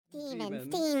Steaming.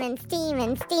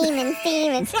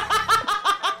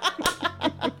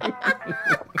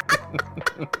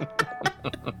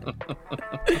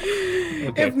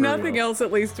 Okay, If nothing else,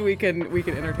 at least we can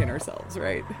entertain ourselves,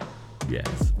 right?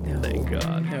 Yes. No. Thank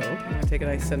God. No. You want to take a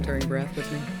nice centering breath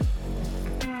with me?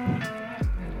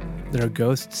 There are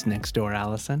ghosts next door,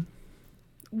 Allison.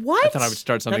 What? I thought I would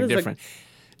start something different.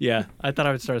 Yeah, I thought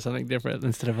I would start something different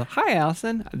instead of "Hi,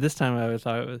 Allison." This time I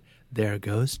thought it was, "There are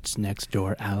ghosts next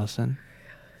door, Allison."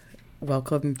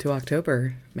 Welcome to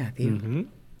October, Matthew. Mm-hmm.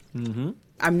 Mm-hmm.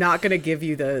 I'm not going to give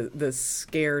you the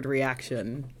scared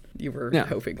reaction you were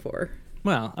hoping for.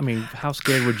 Well, I mean, how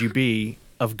scared would you be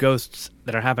of ghosts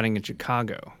that are happening in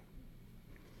Chicago?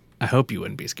 I hope you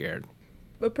wouldn't be scared.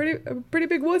 A pretty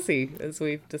big wussy, as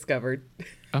we've discovered.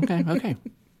 Okay.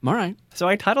 All right. So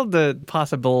I titled the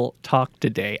possible talk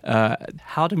today,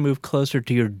 How to Move Closer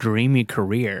to Your Dreamy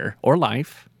Career or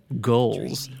Life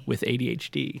Goals with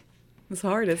ADHD. It's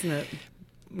hard, isn't it?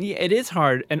 Yeah, it is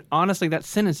hard. And honestly, that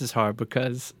sentence is hard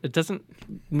because it doesn't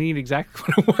mean exactly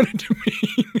what I wanted to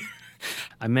mean.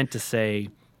 I meant to say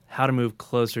how to move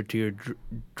closer to your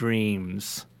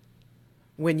dreams.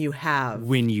 When you have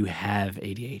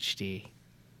ADHD.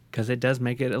 Because it does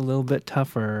make it a little bit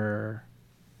tougher,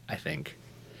 I think.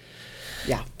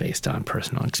 Yeah. Based on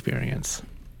personal experience.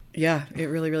 Yeah, it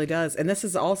really, really does. And this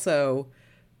is also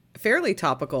fairly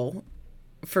topical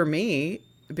for me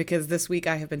because this week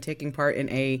I have been taking part in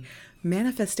a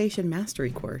manifestation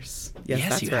mastery course. Yes,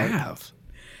 that's you right. have.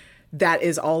 That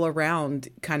is all around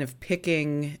kind of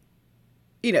picking,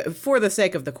 for the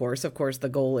sake of the course. Of course, the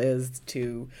goal is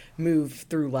to move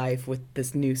through life with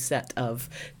this new set of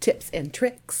tips and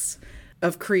tricks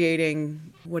of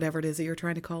creating whatever it is that you're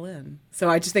trying to call in. So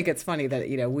I just think it's funny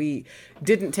that, we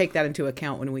didn't take that into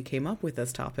account when we came up with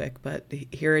this topic, but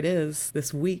here it is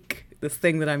this week, this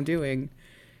thing that I'm doing,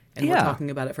 and we're talking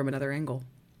about it from another angle.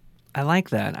 I like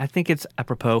that. I think it's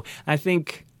apropos. I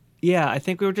think we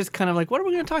were just kind of like, what are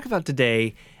we going to talk about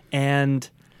today? And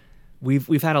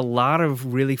we've had a lot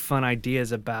of really fun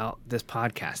ideas about this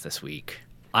podcast this week.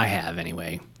 I have,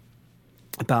 anyway,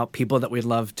 about people that we'd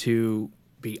love to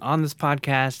be on this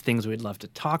podcast, things we'd love to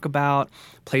talk about,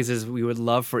 places we would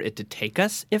love for it to take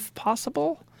us if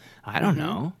possible. I don't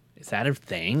know. Is that a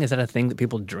thing? Is that a thing that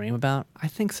people dream about? I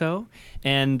think so.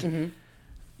 And,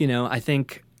 I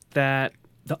think that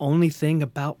the only thing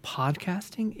about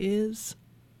podcasting is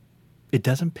it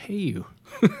doesn't pay you.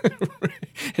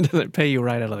 It doesn't pay you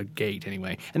right out of the gate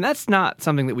anyway. And that's not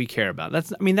something that we care about.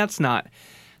 That's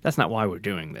not why we're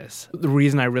doing this. The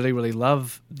reason I really, really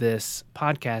love this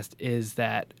podcast is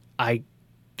that I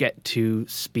get to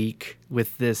speak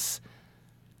with this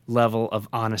level of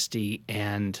honesty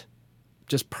and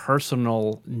just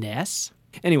personalness.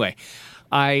 Anyway,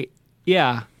 I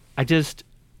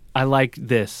like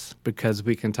this because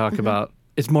we can talk about,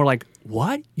 it's more like,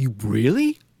 what? You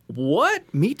really?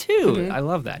 What? Me too. I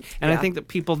love that. And I think that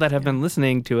people that have been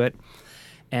listening to it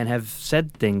and have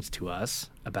said things to us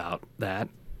about that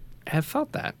have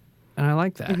felt that. And I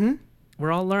like that.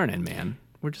 We're all learning, man.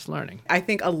 We're just learning. I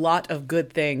think a lot of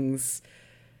good things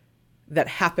that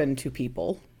happen to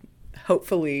people,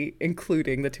 hopefully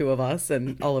including the two of us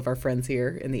and all of our friends here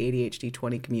in the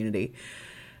ADHd20 community,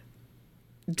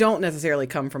 don't necessarily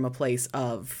come from a place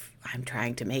of, I'm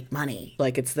trying to make money.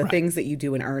 Like, it's the things that you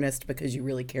do in earnest because you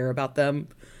really care about them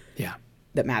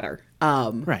that matter.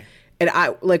 Right. And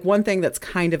one thing that's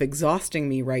kind of exhausting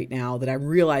me right now that I'm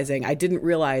realizing, I didn't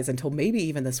realize until maybe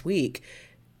even this week,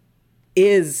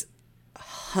 is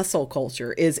hustle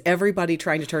culture, is everybody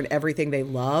trying to turn everything they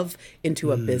love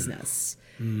into a business.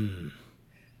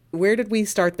 Where did we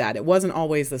start that? It wasn't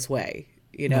always this way.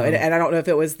 And I don't know if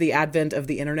it was the advent of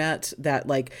the internet that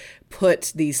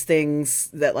put these things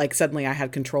that suddenly I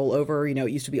had control over. It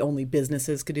used to be only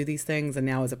businesses could do these things. And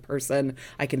now as a person,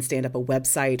 I can stand up a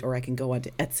website, or I can go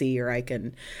onto Etsy, or I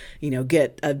can,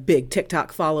 get a big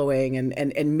TikTok following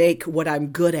and make what I'm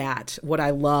good at, what I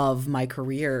love, my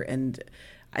career. And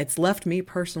it's left me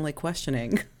personally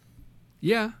questioning.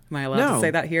 Yeah. Am I allowed to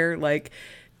say that here?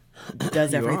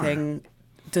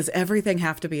 Does everything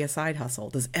have to be a side hustle?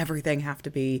 Does everything have to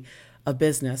be a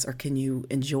business? Or can you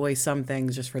enjoy some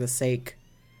things just for the sake?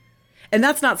 And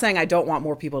that's not saying I don't want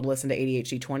more people to listen to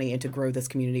ADHd20 and to grow this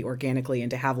community organically and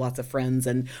to have lots of friends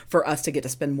and for us to get to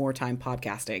spend more time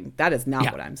podcasting. That is not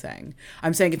what I'm saying.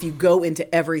 I'm saying if you go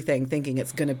into everything thinking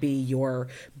it's going to be your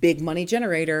big money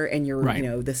generator and you're,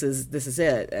 this is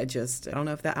it. I don't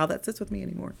know how that sits with me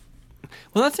anymore.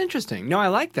 Well, that's interesting. No, I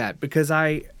like that because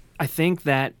I think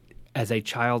that as a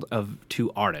child of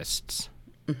two artists,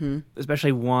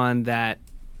 especially one that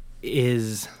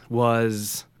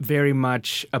was very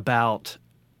much about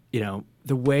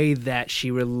the way that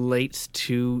she relates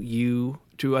to you,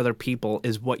 to other people,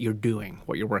 is what you're doing,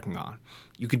 what you're working on.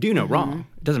 You could do no wrong.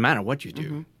 It doesn't matter what you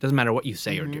do. It doesn't matter what you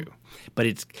say or do. But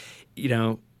it's,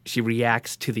 she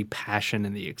reacts to the passion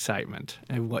and the excitement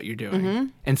of what you're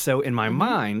doing. And so in my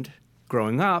mind,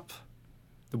 growing up,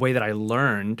 the way that I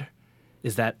learned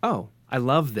is that, oh, I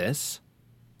love this.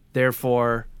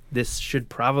 Therefore, this should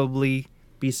probably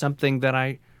be something that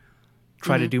I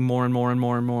try to do more and more and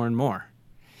more and more and more.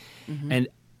 And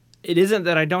it isn't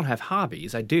that I don't have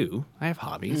hobbies. I do. I have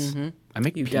hobbies. I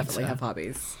make pizza. You definitely have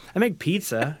hobbies. I make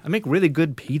pizza. I make really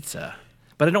good pizza.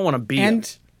 But I don't want to be a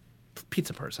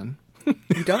pizza person.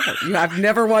 You don't. You have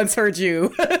never once heard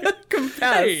you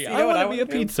confess. Hey, I want to be a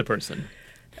pizza person.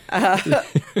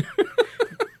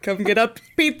 Come get a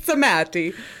pizza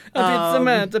Matty.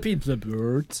 A pizza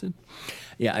person.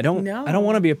 Yeah, I don't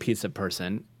want to be a pizza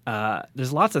person.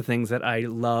 There's lots of things that I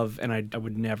love and I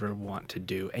would never want to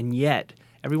do. And yet,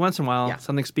 every once in a while,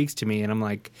 something speaks to me and I'm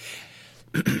like,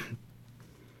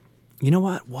 you know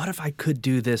what? What if I could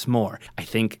do this more? I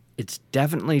think it's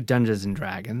definitely Dungeons and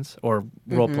Dragons or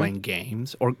role-playing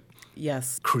games or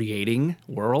creating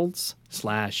worlds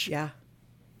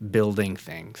 / building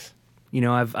things.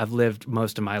 I've lived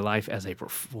most of my life as a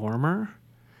performer,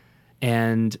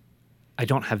 and I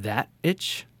don't have that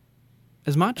itch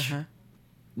as much,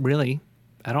 really,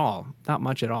 at all. Not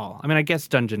much at all. I mean, I guess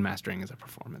dungeon mastering is a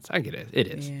performance. I get it. It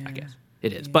is, I guess.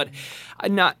 It is. But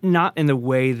not in the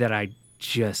way that I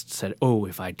just said, oh,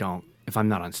 if I'm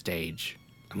not on stage,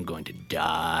 I'm going to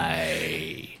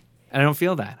die. And I don't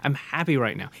feel that. I'm happy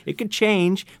right now. It could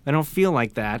change, but I don't feel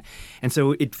like that. And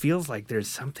so it feels like there's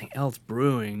something else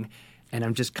brewing, and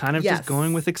I'm just kind of just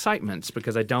going with excitements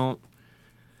because I don't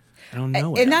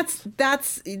know. And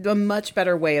that's a much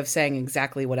better way of saying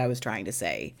exactly what I was trying to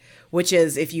say, which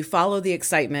is if you follow the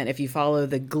excitement, if you follow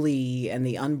the glee and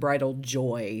the unbridled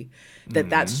joy,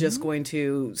 that's just going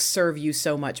to serve you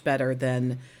so much better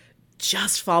than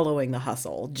just following the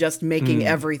hustle, just making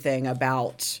everything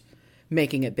about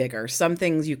making it bigger. Some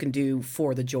things you can do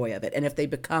for the joy of it. And if they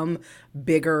become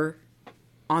bigger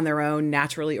on their own,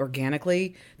 naturally,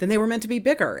 organically, then they were meant to be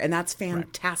bigger. And that's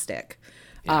fantastic.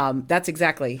 Right. Yeah. That's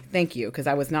exactly. Thank you. Because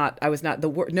I was not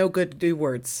no good do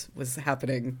words was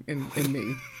happening in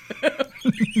me.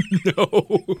 No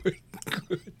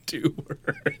good do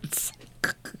words.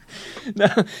 No.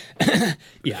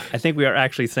 Yeah, I think we are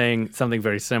actually saying something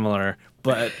very similar,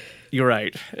 but you're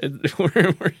right.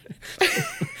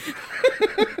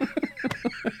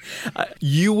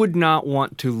 You would not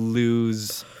want to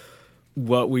lose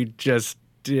what we just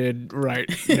did right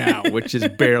now, which is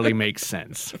barely makes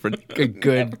sense for a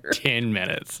good 10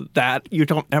 minutes. That you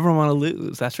don't ever want to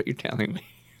lose. That's what you're telling me.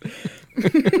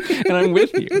 And I'm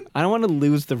with you. I don't want to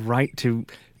lose the right to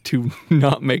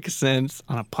not make sense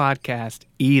on a podcast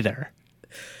either,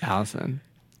 Allison,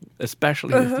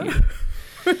 especially with you.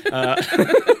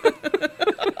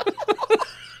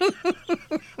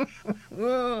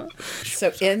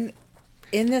 So in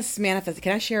this manifest,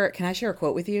 can I share a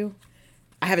quote with you?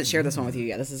 I haven't shared this one with you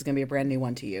yet. This is going to be a brand new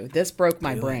one to you. This broke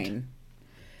my brain.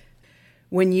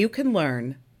 When you can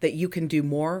learn that you can do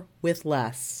more with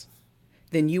less,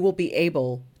 then you will be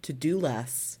able to do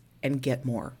less and get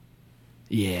more.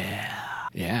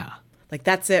 Yeah. Like,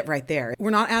 that's it right there.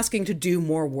 We're not asking to do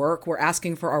more work. We're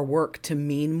asking for our work to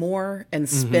mean more and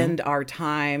spend our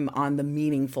time on the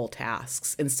meaningful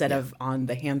tasks instead of on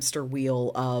the hamster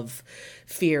wheel of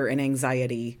fear and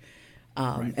anxiety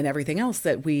and everything else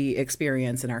that we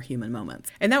experience in our human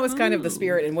moments. And that was kind of the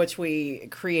spirit in which we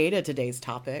created today's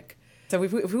topic. So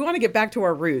if we want to get back to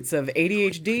our roots of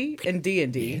ADHD and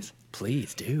D&D. Yes,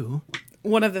 please do.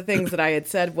 One of the things that I had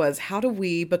said was, how do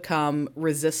we become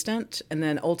resistant and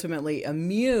then ultimately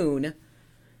immune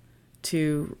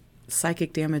to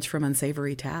psychic damage from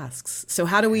unsavory tasks? So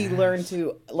how do we learn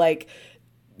to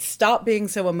stop being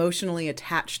so emotionally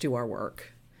attached to our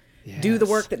work? Yes. Do the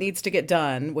work that needs to get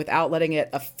done without letting it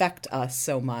affect us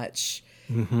so much,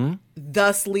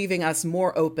 thus leaving us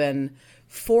more open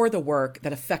for the work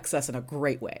that affects us in a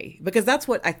great way. Because that's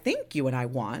what I think you and I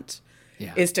want,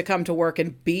 is to come to work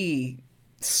and be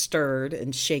stirred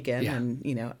and shaken.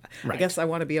 And, I guess I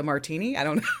want to be a martini. I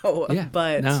don't know. Yeah.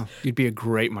 But no, you'd be a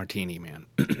great martini, man.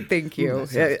 Thank you.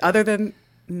 Other than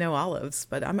no olives,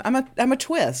 but I'm a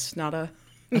twist, not a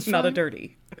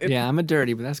dirty. Yeah, I'm a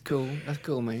dirty, but that's cool. That's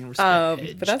cool, man.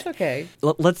 Respect but that's okay.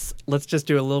 Let's just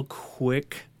do a little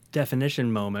quick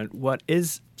definition moment, what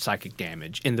is psychic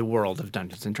damage in the world of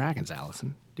Dungeons and Dragons,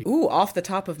 Allison? Ooh, off the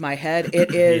top of my head,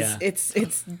 it is Yeah.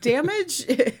 it's damage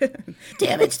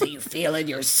damage that you feel in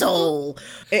your soul.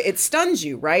 It stuns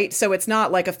you, right? So it's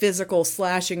not like a physical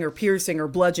slashing or piercing or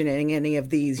bludgeoning, any of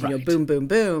these, Right. boom boom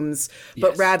booms,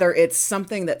 but Yes. rather it's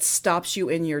something that stops you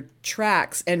in your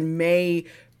tracks and may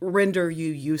render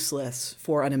you useless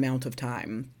for an amount of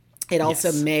time. It also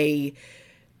Yes. may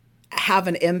have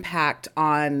an impact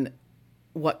on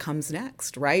what comes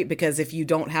next, right? Because if you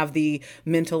don't have the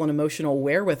mental and emotional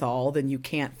wherewithal, then you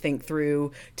can't think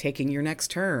through taking your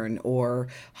next turn or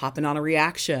hopping on a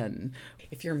reaction.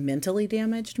 If you're mentally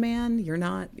damaged, man, you're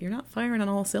not firing on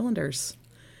all cylinders.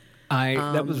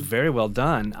 That was very well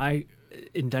done.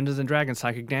 In Dungeons and Dragons,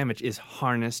 psychic damage is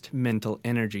harnessed mental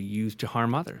energy used to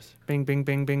harm others. Bing, bing,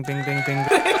 bing, bing, bing, bing, bing.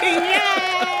 Yay!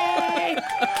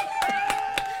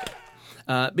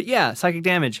 But yeah, psychic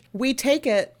damage. We take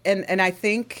it, and I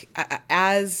think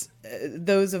as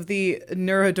those of the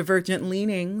neurodivergent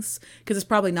leanings, because it's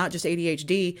probably not just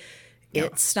ADHD,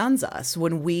 it stuns us.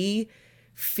 When we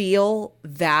feel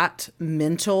that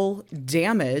mental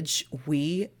damage,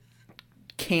 we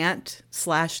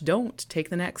can't/don't take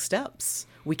the next steps.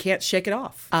 We can't shake it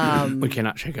off. We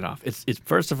cannot shake it off. It's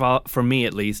first of all, for me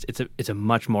at least, it's a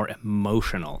much more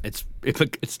emotional.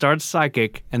 It starts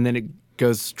psychic and then it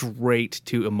goes straight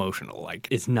to emotional. Like,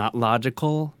 it's not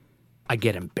logical. I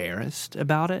get embarrassed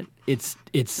about it.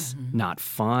 It's not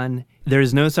fun. There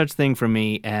is no such thing for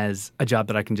me as a job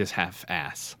that I can just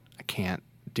half-ass. I can't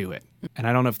do it. And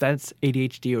I don't know if that's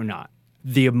ADHD or not.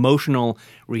 The emotional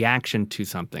reaction to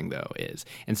something, though, is.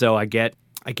 And so I get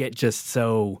just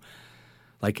so,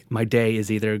 like, my day is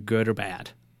either good or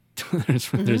bad.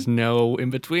 There's no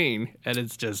in between, and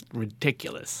it's just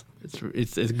ridiculous.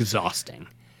 It's exhausting.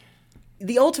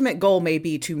 The ultimate goal may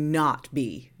be to not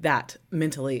be that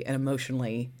mentally and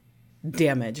emotionally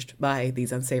damaged by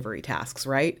these unsavory tasks,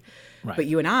 right? Right. But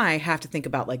you and I have to think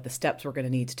about like the steps we're going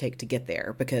to need to take to get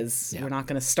there, because we're not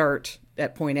going to start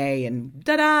at point A and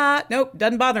da-da, nope,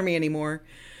 doesn't bother me anymore.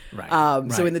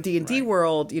 Right. So in the D&D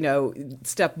world,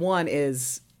 step one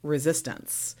is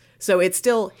resistance. So it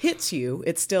still hits you,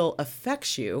 it still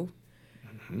affects you,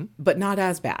 but not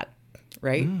as bad.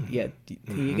 Right? You get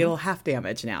a little half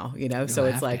damage now, so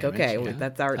it's like, damage, okay, yeah.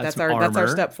 that's Some our armor.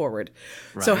 step forward.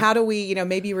 So Right. how do we,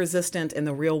 maybe resistant in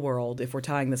the real world, if we're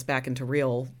tying this back into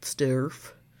real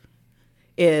stuff,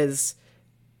 is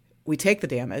we take the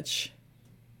damage,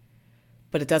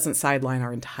 but it doesn't sideline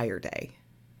our entire day.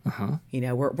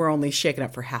 We're only shaken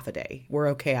up for half a day. We're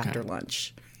okay after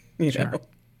lunch. Sure.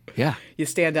 Yeah. You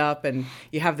stand up and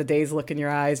you have the day's look in your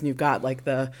eyes, and you've got like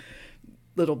the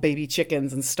little baby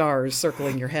chickens and stars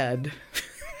circling your head.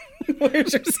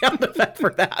 Where's your sound effect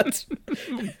for that?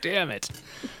 Damn it.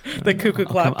 The cuckoo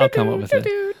clock. I'll come up with it.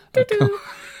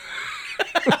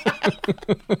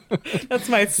 That's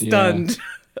my stunned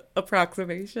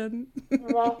approximation.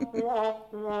 Not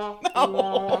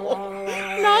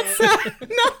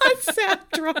sad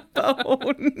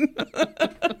trombone.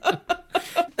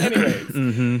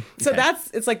 Anyways, so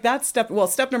that's step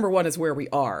number one is where we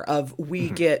are, of we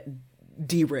get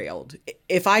derailed.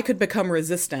 If I could become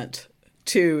resistant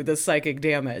to the psychic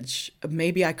damage,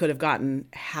 maybe I could have gotten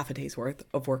half a day's worth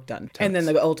of work done. And then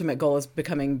the ultimate goal is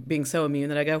being so immune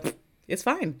that I go, it's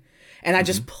fine. And I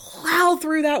just plow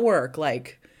through that work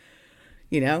like,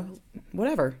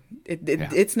 whatever.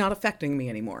 It's not affecting me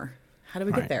anymore. How do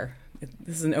we get there?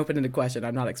 This is an open-ended question.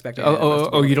 I'm not expecting.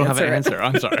 You don't have an answer.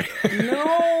 I'm sorry.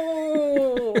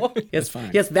 No. Yes, fine.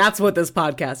 Yes, that's what this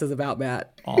podcast is about,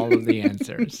 Matt. All of the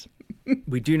answers.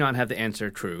 We do not have the answer,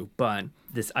 true, but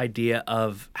this idea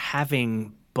of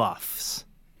having buffs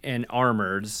and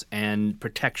armors and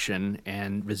protection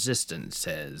and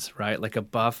resistances, right? Like a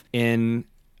buff in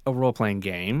a role-playing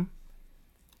game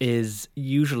is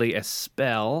usually a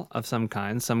spell of some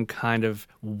kind of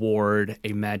ward,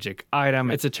 a magic item.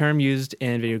 It's a term used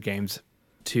in video games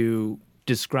to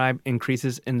describe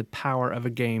increases in the power of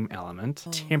a game element,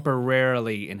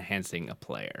 temporarily enhancing a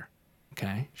player.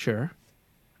 Okay, sure.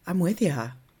 I'm with you.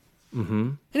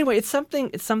 Anyway, it's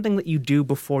something that you do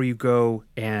before you go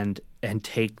and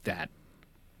take that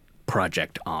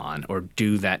project on or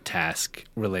do that task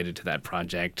related to that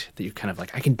project that you're kind of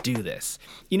like, I can do this.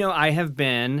 I have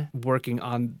been working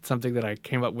on something that I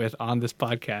came up with on this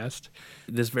podcast,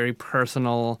 this very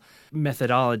personal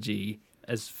methodology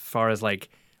as far as like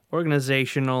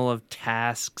organizational of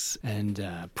tasks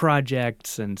and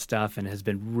projects and stuff, and has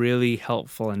been really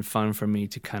helpful and fun for me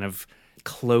to kind of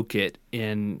cloak it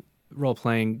in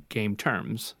role-playing game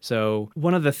terms. So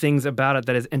one of the things about it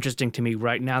that is interesting to me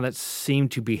right now that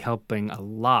seemed to be helping a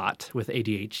lot with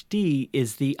ADHD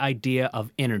is the idea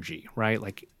of energy, right?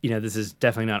 Like, this is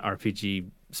definitely not RPG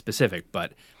specific,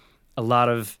 but a lot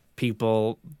of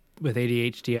people with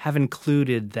ADHD have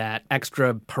included that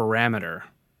extra parameter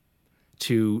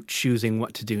to choosing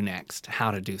what to do next, how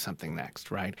to do something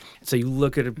next, right? So you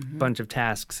look at a bunch of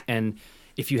tasks, and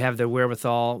if you have the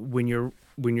wherewithal when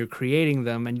you're creating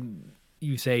them and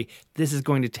you say, this is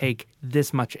going to take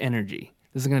this much energy,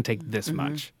 this is going to take this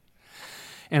much.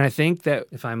 And I think that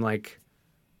if I'm like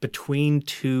between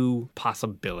two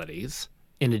possibilities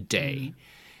in a day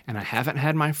and I haven't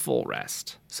had my full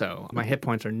rest, so my hit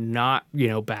points are not,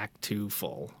 back to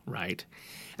full, right?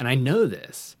 And I know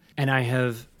this, and I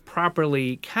have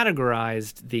properly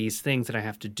categorized these things that I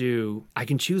have to do, I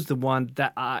can choose the one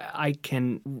that I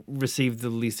can receive the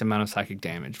least amount of psychic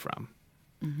damage from,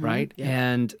 right? Yeah.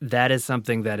 And that is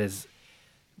something that is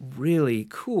really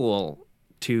cool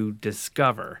to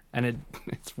discover. And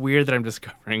it's weird that I'm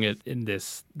discovering it in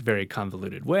this very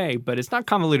convoluted way, but it's not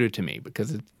convoluted to me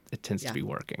because it tends to be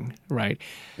working, right?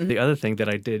 The other thing that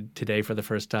I did today for the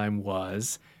first time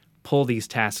was pull these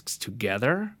tasks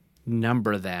together,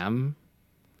 number them,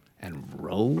 and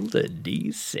rolled a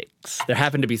d6. There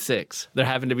happened to be six.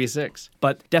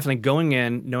 But definitely going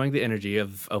in, knowing the energy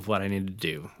of what I need to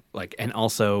do, and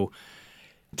also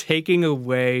taking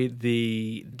away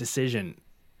the decision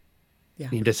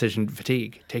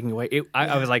fatigue, taking away it.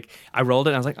 I was like, I rolled it,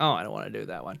 and I was like, oh, I don't want to do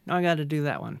that one. No, I got to do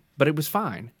that one. But it was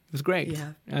fine. It was great.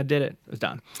 Yeah. I did it. It was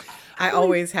done. I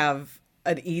always have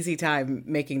an easy time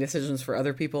making decisions for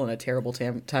other people and a terrible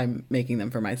time making them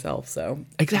for myself. So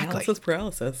exactly, analysis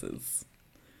paralysis is.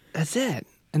 That's it.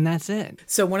 And that's it.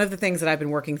 So one of the things that I've been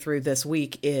working through this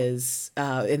week is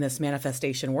in this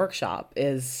manifestation workshop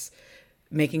is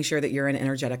making sure that you're in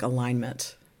energetic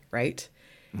alignment, right?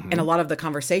 And a lot of the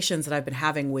conversations that I've been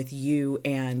having with you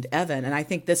and Evan, and I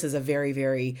think this is a very,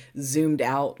 very zoomed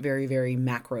out, very, very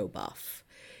macro buff,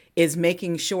 is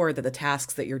making sure that the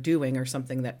tasks that you're doing are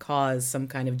something that cause some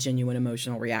kind of genuine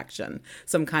emotional reaction,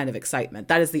 some kind of excitement.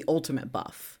 That is the ultimate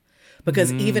buff.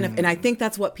 Because even if, and I think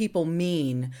that's what people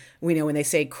mean, when they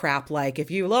say crap like, if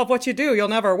you love what you do, you'll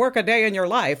never work a day in your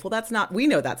life. Well, we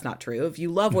know that's not true. If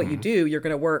you love what you do, you're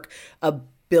going to work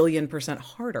 1,000,000,000%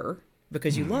 harder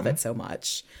because you love it so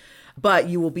much. But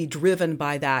you will be driven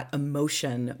by that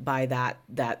emotion, by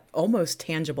that almost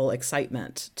tangible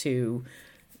excitement to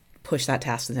push that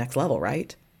task to the next level,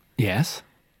 right? Yes.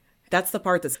 That's the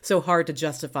part that's so hard to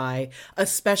justify,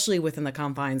 especially within the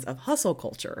confines of hustle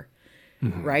culture,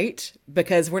 right?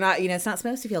 Because we're not, it's not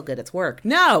supposed to feel good. It's work.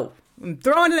 No, I'm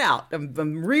throwing it out.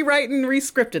 I'm rewriting,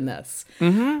 rescripting this.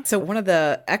 So one of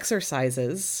the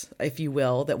exercises, if you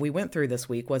will, that we went through this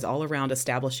week was all around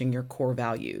establishing your core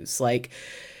values. Like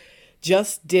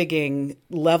just digging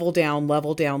level down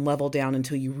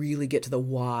until you really get to the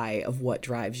why of what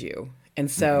drives you. And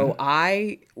so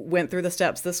I went through the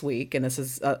steps this week, and this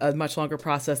is a much longer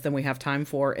process than we have time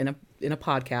for in a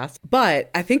podcast.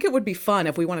 But I think it would be fun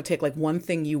if we want to take one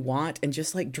thing you want and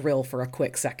just drill for a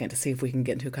quick second to see if we can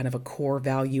get into kind of a core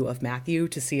value of Matthew,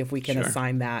 to see if we can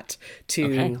assign that to.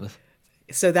 Okay.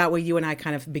 So that way you and I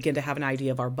kind of begin to have an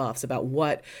idea of our buffs about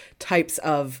what types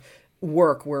of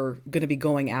work we're going to be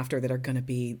going after that are going to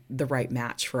be the right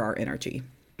match for our energy.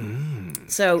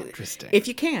 So if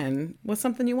you can, what's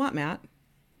something you want, Matt?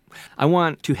 I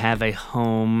want to have a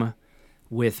home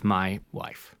with my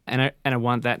wife. And I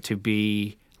want that to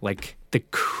be the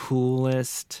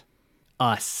coolest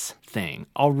us thing.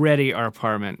 Already our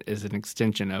apartment is an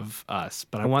extension of us,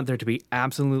 but I want there to be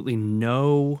absolutely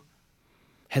no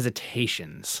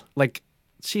hesitations.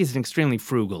 She's an extremely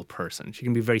frugal person. She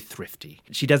can be very thrifty.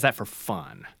 She does that for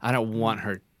fun. I don't want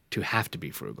her to have to be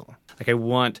frugal. I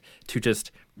want to just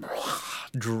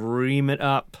dream it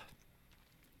up.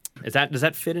 Does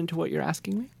that fit into what you're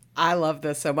asking me? I love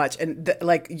this so much. And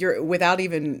you're, without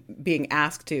even being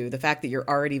asked to, the fact that you're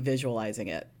already visualizing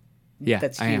it. Yeah,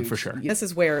 that's huge. I am for sure. This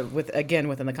is where,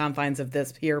 within the confines of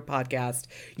this here podcast,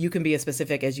 you can be as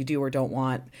specific as you do or don't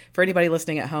want. For anybody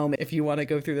listening at home, if you want to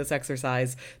go through this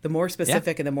exercise, the more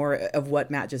specific and the more of what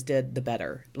Matt just did, the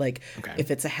better. If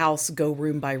it's a house, go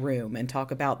room by room and talk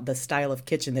about the style of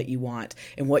kitchen that you want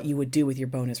and what you would do with your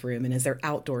bonus room. And is there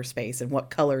outdoor space? And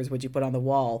what colors would you put on the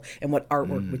wall? And what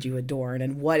artwork would you adorn?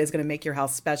 And what is going to make your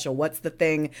house special? What's the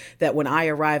thing that when I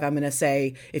arrive, I'm going to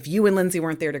say, if you and Lindsay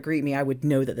weren't there to greet me, I would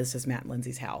know that this is Matt and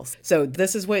Lindsay's house. So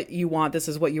this is what you want. This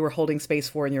is what you were holding space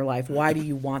for in your life. Why do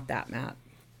you want that, Matt?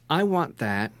 I want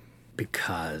that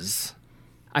because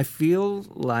I feel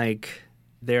like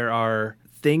there are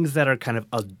things that are kind of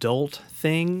adult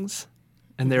things,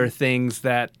 and there are things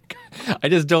that I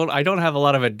don't have a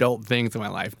lot of adult things in my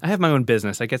life. I have my own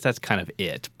business. I guess that's kind of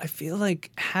it. I feel like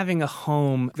having a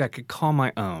home that I could call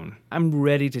my own, I'm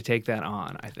ready to take that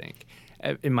on, I think,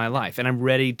 in my life. And I'm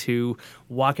ready to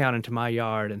walk out into my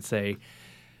yard and say,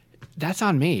 that's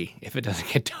on me if it doesn't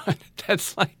get done.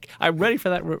 That's like, I'm ready for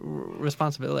that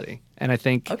responsibility. And I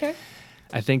think that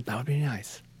would be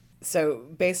nice. So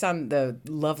based on the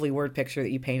lovely word picture that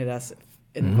you painted us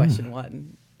in question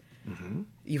one,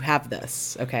 you have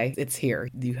this, okay? It's here.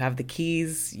 You have the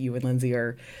keys. You and Lindsay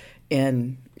are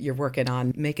in. You're working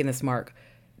on making this mark.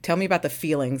 Tell me about the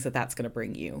feelings that that's going to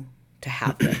bring you to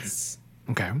have this.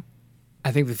 Okay.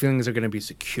 I think the feelings are going to be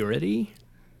security.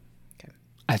 Okay.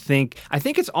 I think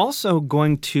it's also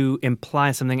going to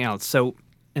imply something else. So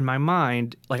in my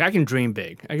mind, like, I can dream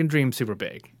big. I can dream super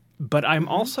big. But I'm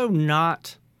also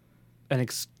not an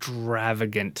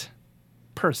extravagant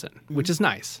person, which is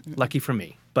nice. Lucky for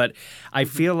me. But I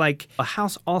feel like a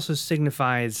house also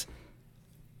signifies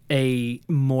a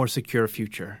more secure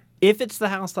future. If it's the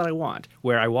house that I want,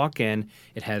 where I walk in,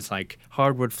 it has like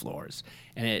hardwood floors,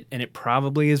 and it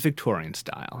probably is Victorian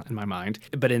style in my mind.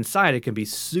 But inside, it can be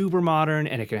super modern,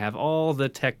 and it can have all the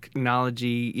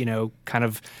technology, kind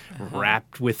of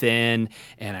wrapped within.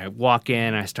 And I walk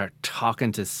in, I start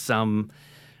talking to some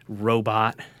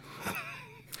robot.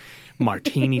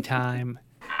 Martini time.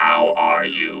 How are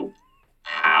you?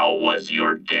 How was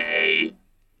your day?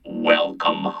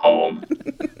 Welcome home.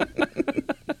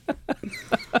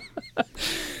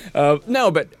 No,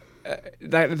 but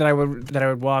that I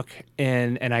would walk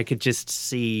in and I could just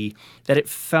see that it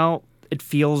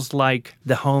feels like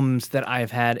the homes that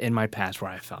I've had in my past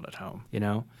where I felt at home,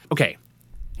 Okay,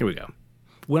 here we go.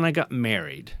 When I got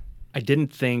married, I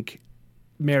didn't think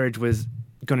marriage was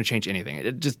going to change anything.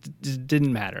 It just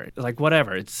didn't matter. Like,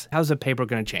 whatever. It's how's the paper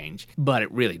going to change? But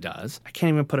it really does. I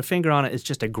can't even put a finger on it. It's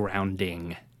just a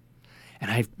grounding. And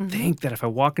I think that if I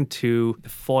walk into the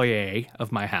foyer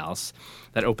of my house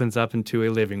that opens up into a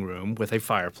living room with a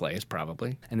fireplace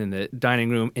probably, and then the dining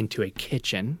room into a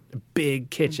kitchen, a big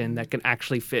kitchen that can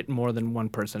actually fit more than one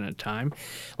person at a time,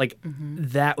 like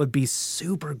that would be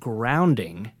super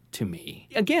grounding to me.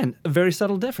 Again, a very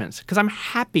subtle difference because I'm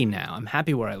happy now. I'm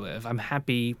happy where I live. I'm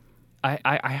happy.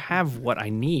 I have what I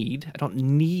need. I don't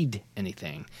need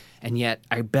anything. And yet,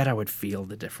 I bet I would feel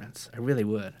the difference. I really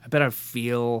would. I bet I'd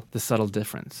feel the subtle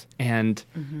difference. And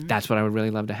that's what I would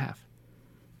really love to have.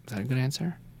 Is that a good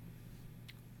answer?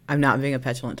 I'm not being a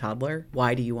petulant toddler.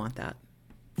 Why do you want that?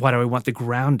 Why do I want the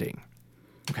grounding?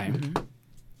 Okay.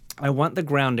 I want the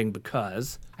grounding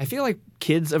because I feel like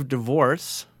kids of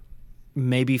divorce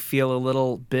maybe feel a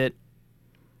little bit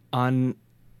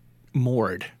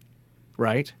unmoored,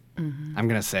 right? I'm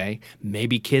going to say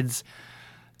maybe kids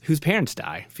whose parents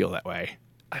die feel that way.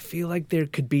 I feel like there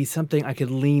could be something I could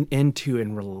lean into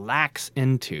and relax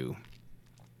into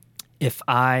if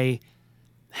I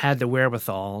had the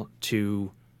wherewithal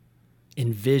to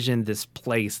envision this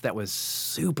place that was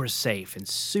super safe and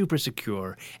super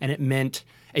secure, and it meant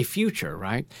a future,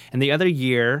 right? And the other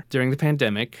year during the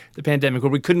pandemic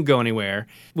where we couldn't go anywhere,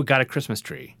 we got a Christmas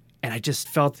tree. And I just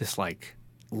felt this like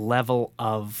level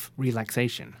of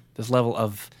relaxation, this level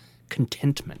of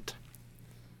contentment.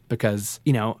 Because,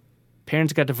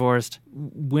 parents got divorced,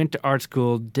 went to art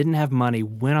school, didn't have money,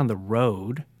 went on the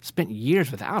road, spent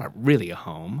years without a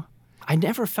home. I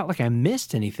never felt like I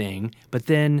missed anything, but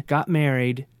then got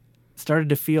married, started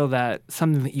to feel that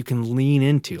something that you can lean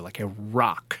into, like a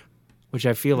rock, which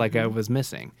I feel like I was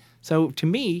missing. So to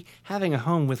me, having a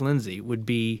home with Lindsay would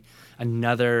be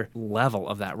another level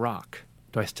of that rock.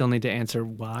 Do I still need to answer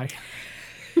why?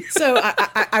 So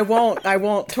I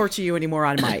won't torture you anymore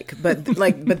on mic, but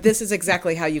this is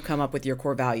exactly how you come up with your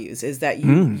core values. Is that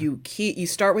you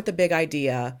start with the big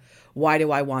idea. Why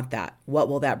do I want that? What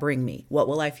will that bring me? What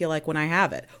will I feel like when I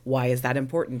have it? Why is that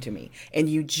important to me? And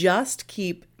you just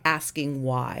keep asking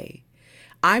why.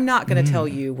 I'm not going to tell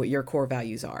you what your core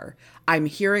values are. I'm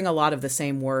hearing a lot of the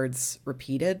same words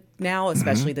repeated now,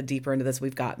 especially the deeper into this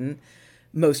we've gotten.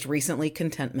 Most recently,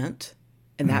 contentment.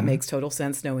 And that makes total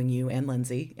sense knowing you and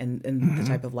Lindsay and the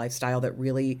type of lifestyle that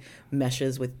really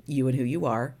meshes with you and who you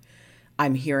are.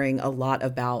 I'm hearing a lot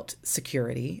about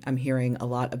security. I'm hearing a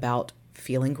lot about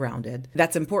feeling grounded.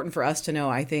 That's important for us to know,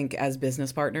 I think, as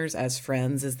business partners, as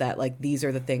friends, is that like these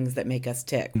are the things that make us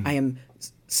tick. I am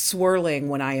swirling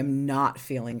when I am not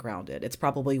feeling grounded. It's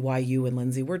probably why you and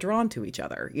Lindsay were drawn to each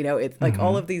other. It's like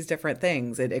all of these different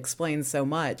things. It explains so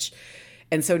much.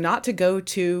 And so not to go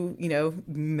to,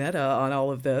 meta on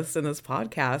all of this in this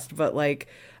podcast, but like,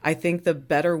 I think the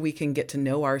better we can get to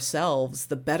know ourselves,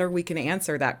 the better we can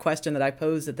answer that question that I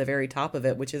posed at the very top of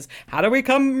it, which is how do we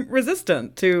become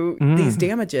resistant to these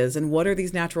damages and what are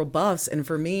these natural buffs? And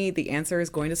for me, the answer is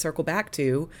going to circle back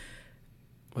to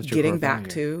getting back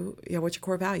to, what's your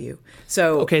core value?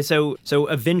 So, okay. So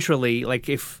eventually, like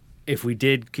if we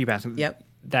did keep asking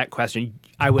that question,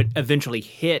 I would eventually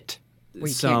hit you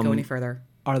can't go any further.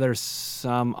 Are there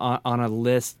some on a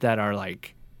list that are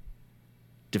like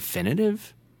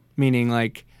definitive? Meaning,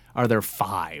 like, are there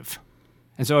 5?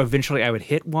 And so eventually I would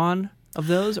hit one of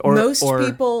those? Most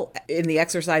people in the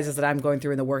exercises that I'm going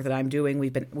through and the work that I'm doing,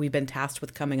 we've been tasked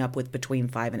with coming up with between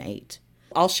 5 and 8.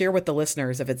 I'll share with the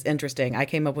listeners if it's interesting. I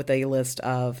came up with a list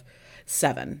of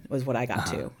 7 was what I got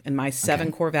to. And my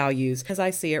 7 core values, as I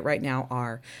see it right now,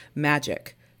 are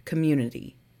magic,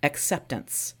 community,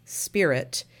 acceptance,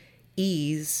 spirit,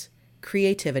 ease,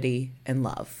 creativity, and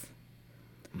love.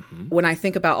 When I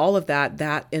think about all of that,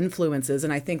 that influences,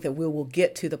 and I think that we will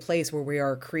get to the place where we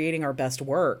are creating our best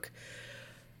work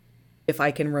if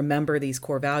I can remember these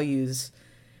core values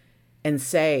and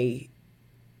say,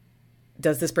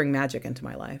 does this bring magic into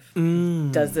my life?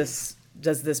 Does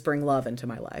this bring love into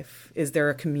my life? Is there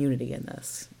a community in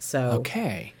this? So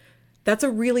that's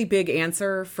a really big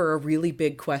answer for a really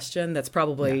big question that's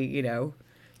probably,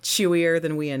 chewier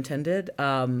than we intended.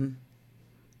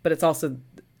 But it's also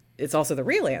the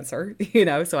real answer,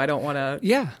 so I don't want to.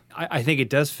 Yeah, I think it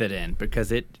does fit in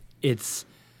because it's,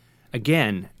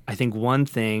 again, I think one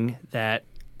thing that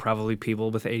probably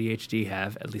people with ADHD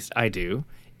have, at least I do,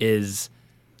 is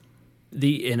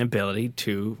the inability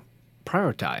to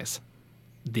prioritize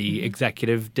the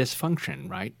executive dysfunction,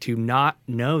 right? To not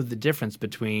know the difference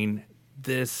between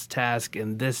this task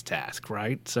and this task,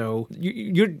 right? So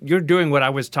you're doing what I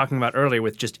was talking about earlier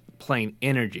with just plain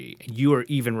energy. You are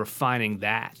even refining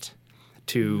that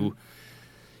to,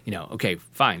 okay,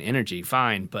 fine, energy,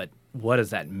 fine, but what does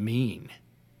that mean?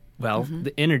 Well,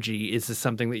 the energy is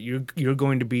something that you're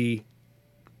going to be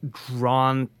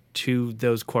drawn to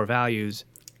those core values.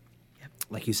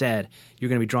 Like you said, you're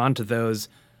going to be drawn to those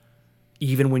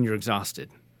even when you're exhausted,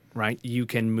 right? You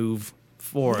can move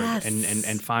forward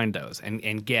and find those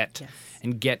and get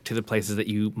to the places that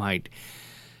you might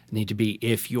need to be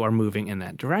if you are moving in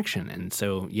that direction. And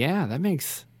so, that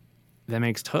makes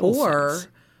total sense. Or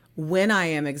when I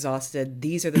am exhausted,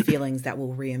 these are the feelings that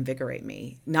will reinvigorate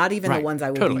me. Not even the ones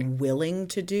I will be willing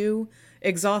to do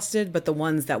exhausted, but the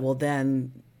ones that will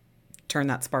then turn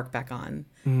that spark back on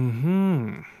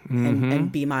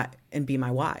and be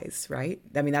my whys, right?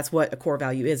 I mean, that's what a core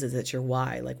value is it's your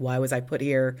why. Like, why was I put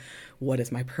here? What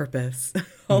is my purpose?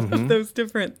 All of those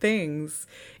different things.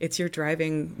 It's your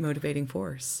driving, motivating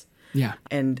force. Yeah.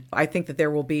 And I think that there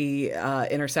will be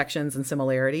intersections and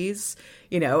similarities,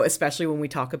 especially when we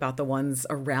talk about the ones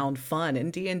around fun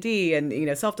and D&D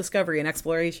and, self-discovery and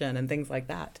exploration and things like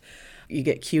that. You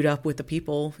get queued up with the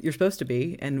people you're supposed to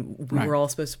be, and we were all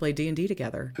supposed to play D&D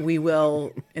together. We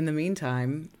will, in the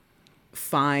meantime,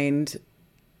 find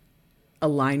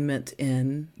alignment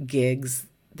in gigs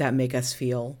that make us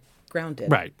feel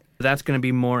grounded. Right. That's going to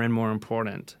be more and more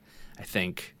important, I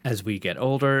think, as we get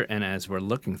older and as we're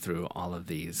looking through all of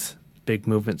these big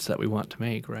movements that we want to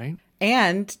make, right?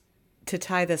 And to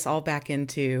tie this all back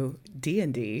into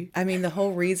D&D, I mean, the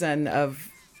whole reason of,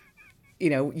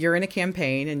 you're in a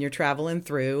campaign and you're traveling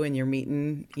through and you're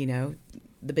meeting,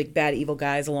 the big bad evil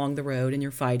guys along the road and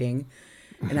you're fighting,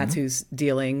 and that's who's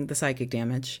dealing the psychic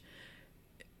damage.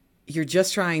 You're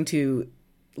just trying to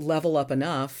level up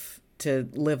enough to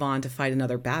live on to fight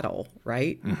another battle,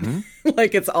 right?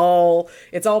 Like it's all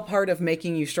part of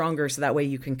making you stronger so that way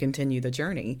you can continue the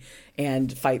journey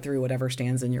and fight through whatever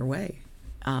stands in your way.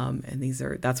 And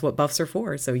that's what buffs are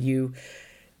for. So you,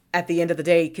 at the end of the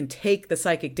day, can take the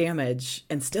psychic damage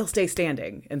and still stay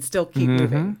standing and still keep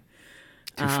moving.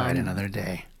 To fight another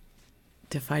day.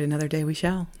 To fight another day we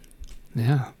shall.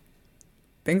 Yeah.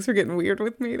 Things are getting weird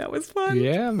with me. That was fun.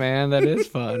 Yeah, man, that is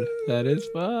fun. That is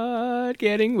fun.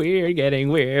 Getting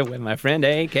weird with my friend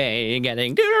AK.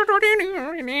 Getting. You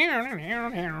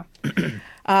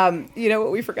know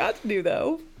what we forgot to do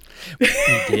though?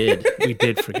 We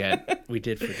did forget.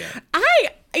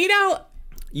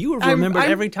 You remembered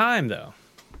every time though.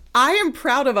 I am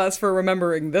proud of us for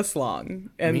remembering this long.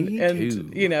 Me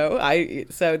too.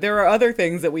 So there are other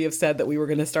things that we have said that we were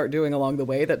going to start doing along the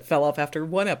way that fell off after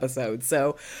one episode.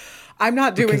 So I'm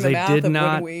not doing the math of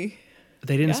when we...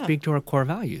 They didn't Yeah. speak to our core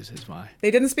values, is why. They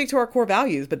didn't speak to our core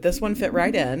values, but this one fit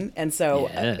right in. And so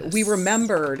Yes. we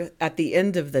remembered at the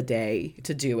end of the day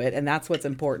to do it. And that's what's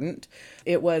important.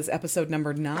 It was episode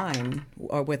number 9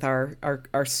 with our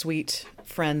sweet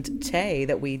friend Tay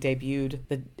that we debuted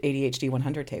the ADHD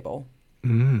 100 table.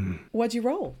 What'd you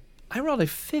roll? I rolled a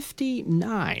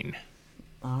 59.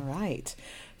 All right.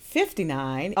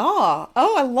 59. Oh,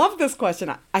 I love this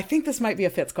question. I think this might be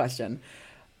a Fitz question.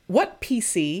 What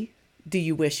PC do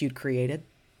you wish you'd created?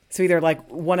 So either like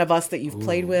one of us that you've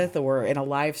played with or in a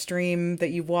live stream that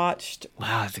you've watched.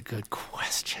 Wow, that's a good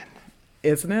question.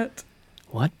 Isn't it?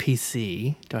 What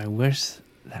PC do I wish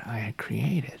that I had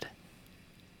created?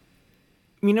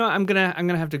 You know, I'm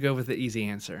gonna have to go with the easy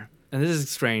answer. And this is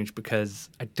strange because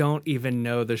I don't even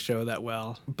know the show that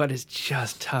well, but it's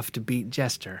just tough to beat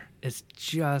Jester. It's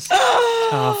just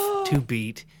tough to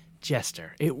beat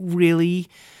Jester. It really,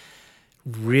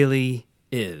 really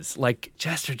is. Like,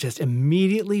 Jester just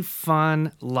immediately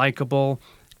fun, likable,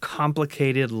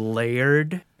 complicated,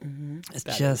 layered. It's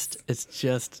just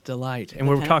a delight. And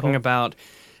we're talking about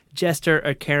Jester,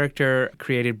 a character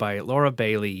created by Laura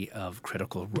Bailey of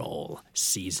Critical Role,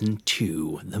 Season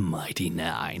 2, The Mighty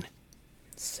Nine.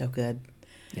 So good.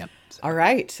 Yep. All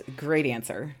right. Great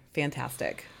answer.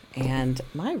 Fantastic. And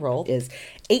my roll is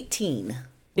 18.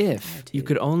 If you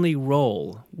could only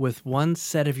roll with one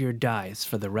set of your dice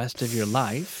for the rest of your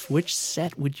life, which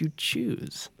set would you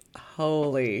choose?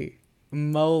 Holy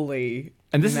moly.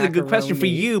 And this is a good question for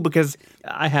macaroni. you because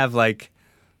I have like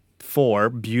 4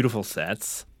 beautiful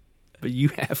sets, but you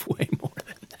have way more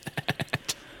than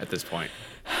that at this point.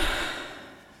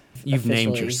 You've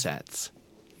named your Officially. sets.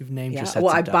 You've named your Yeah. sets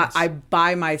Well, of dice. I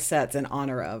buy my sets in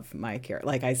honor of my character.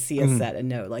 Like I see a set and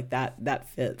know like that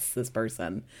fits this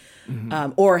person,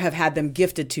 or have had them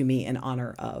gifted to me in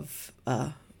honor of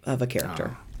a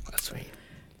character. Oh, that's sweet.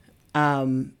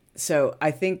 So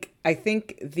I think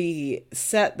the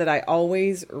set that I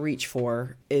always reach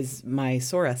for is my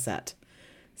Sora set.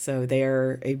 So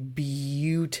they're a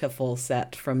beautiful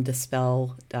set from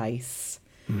Dispel Dice.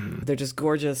 They're just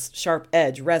gorgeous, sharp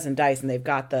edge resin dice, and they've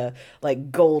got the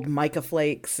like gold mica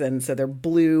flakes, and so they're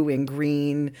blue and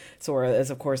green. Sora is,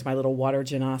 of course, my little water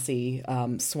genasi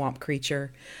swamp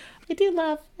creature. I do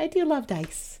love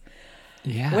dice.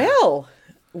 Yeah. Well,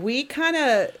 we kind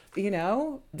of,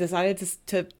 decided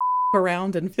to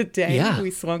around, and today Yeah.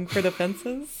 we swung for the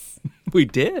fences. We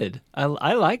did. I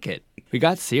like it. We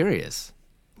got serious.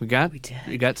 We got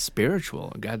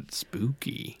spiritual. We got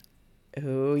spooky.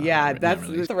 Oh yeah, that's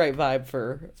really. the right vibe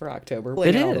for October.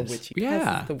 It All the is. witchy, Yeah.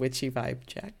 this is the witchy vibe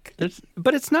check.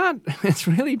 But it's not. It's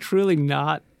really, truly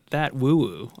not that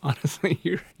woo-woo. Honestly,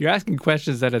 you're asking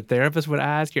questions that a therapist would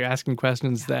ask. You're asking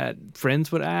questions that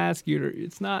friends would ask.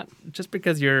 It's not just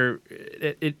because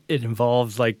it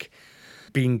involves like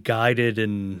being guided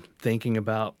and thinking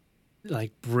about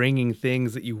like bringing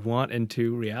things that you want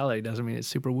into reality doesn't mean it's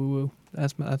super woo-woo.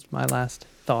 That's my last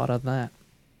thought on that.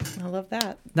 I love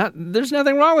that. There's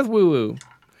nothing wrong with woo-woo.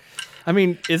 I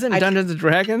mean, isn't Dungeons and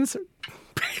Dragons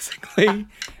basically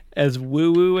as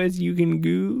woo-woo as you can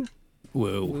go?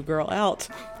 Woo. Woo girl out.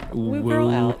 Woo girl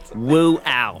out. Woo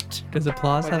out. Does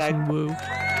applause What have did some woo?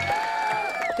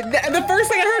 The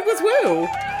first thing I heard was woo.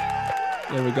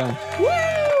 There we go. Woo!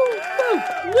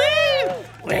 Woo!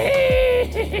 Woo!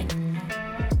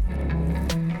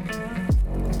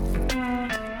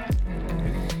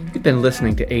 You've been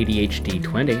listening to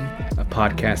ADHd20, a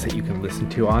podcast that you can listen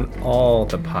to on all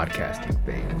the podcasting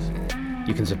things.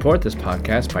 You can support this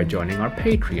podcast by joining our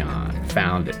Patreon,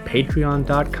 found at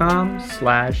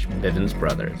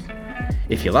patreon.com/BivensBrothers.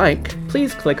 If you like,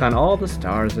 please click on all the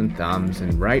stars and thumbs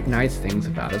and write nice things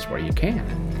about us where you can.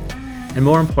 And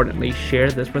more importantly, share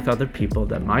this with other people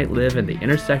that might live in the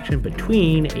intersection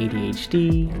between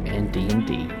ADHD and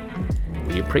D&D.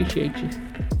 We appreciate you.